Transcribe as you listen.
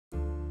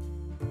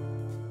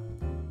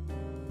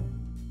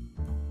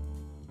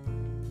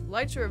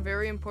Lights are a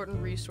very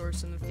important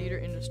resource in the theater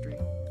industry.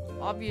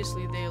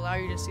 Obviously, they allow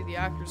you to see the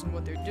actors and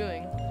what they're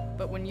doing,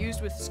 but when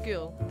used with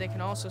skill, they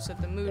can also set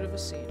the mood of a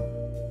scene.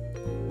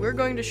 We're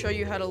going to show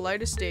you how to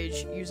light a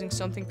stage using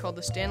something called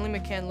the Stanley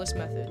McCandless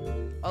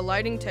method, a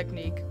lighting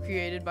technique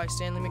created by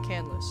Stanley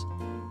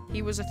McCandless.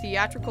 He was a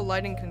theatrical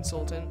lighting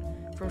consultant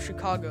from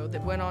Chicago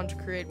that went on to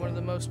create one of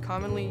the most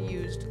commonly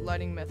used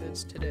lighting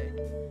methods today.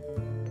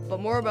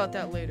 But more about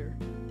that later.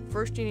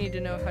 First, you need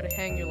to know how to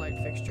hang your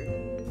light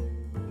fixture.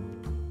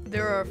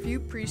 There are a few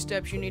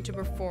pre-steps you need to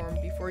perform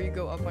before you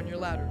go up on your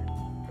ladder.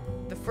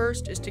 The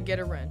first is to get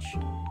a wrench.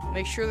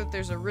 Make sure that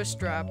there's a wrist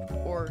strap,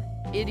 or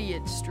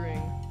idiot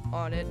string,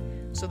 on it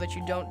so that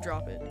you don't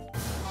drop it.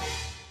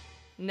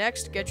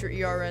 Next, get your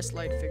ERS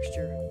light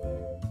fixture.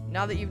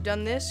 Now that you've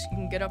done this, you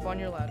can get up on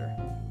your ladder.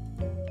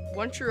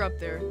 Once you're up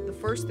there, the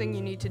first thing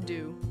you need to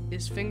do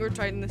is finger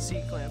tighten the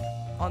seat clamp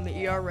on the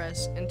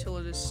ERS until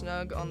it is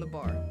snug on the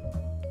bar.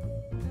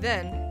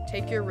 Then,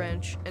 take your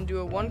wrench and do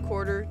a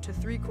 1/4 to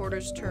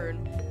 3/4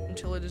 turn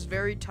until it is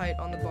very tight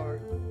on the bar.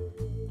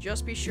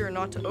 Just be sure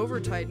not to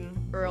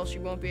over-tighten, or else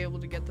you won't be able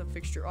to get the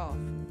fixture off.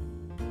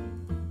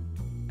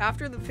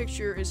 After the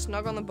fixture is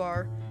snug on the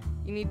bar,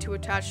 you need to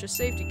attach a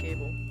safety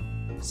cable.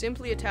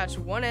 Simply attach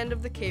one end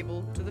of the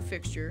cable to the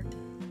fixture,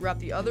 wrap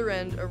the other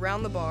end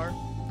around the bar,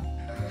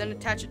 then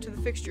attach it to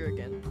the fixture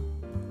again.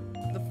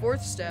 The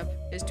fourth step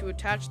is to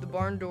attach the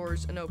barn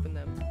doors and open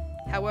them.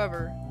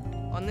 However,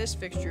 on this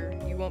fixture,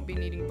 you won't be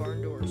needing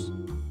barn doors.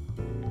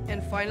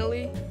 And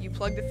finally, you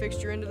plug the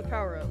fixture into the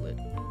power outlet.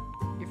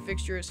 Your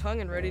fixture is hung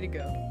and ready to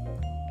go.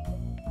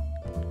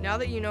 Now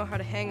that you know how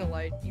to hang a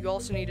light, you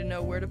also need to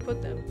know where to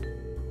put them.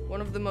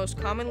 One of the most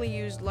commonly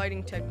used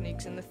lighting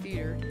techniques in the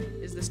theater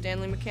is the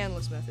Stanley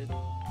McCandless method.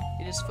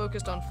 It is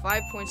focused on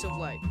 5 points of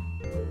light: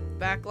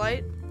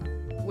 backlight,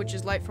 which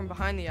is light from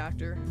behind the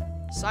actor;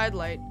 side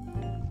light,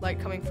 light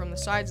coming from the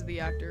sides of the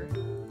actor;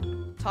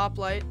 top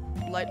light,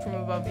 light from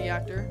above the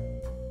actor;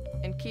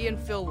 and key and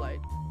fill light,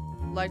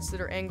 lights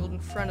that are angled in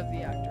front of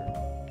the actor.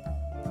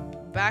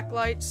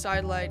 Backlight,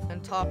 side light,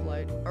 and top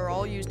light are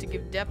all used to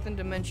give depth and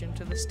dimension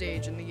to the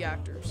stage and the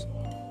actors,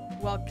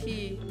 while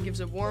key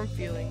gives a warm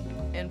feeling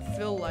and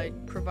fill light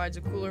provides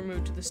a cooler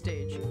mood to the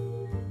stage.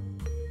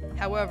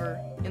 However,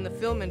 in the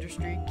film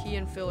industry, key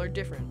and fill are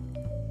different.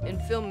 In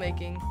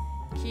filmmaking,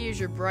 key is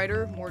your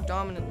brighter, more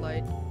dominant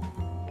light,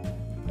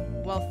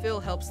 while fill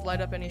helps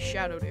light up any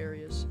shadowed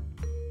areas.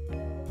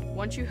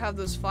 Once you have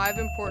those 5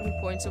 important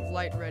points of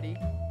light ready,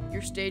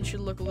 your stage should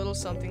look a little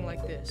something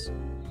like this.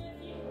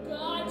 You've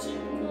got to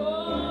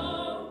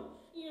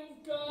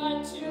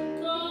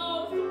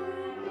go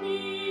through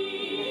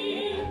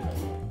me.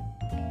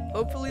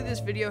 Hopefully this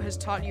video has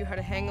taught you how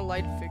to hang a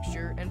light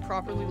fixture and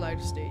properly light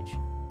a stage.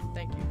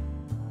 Thank you.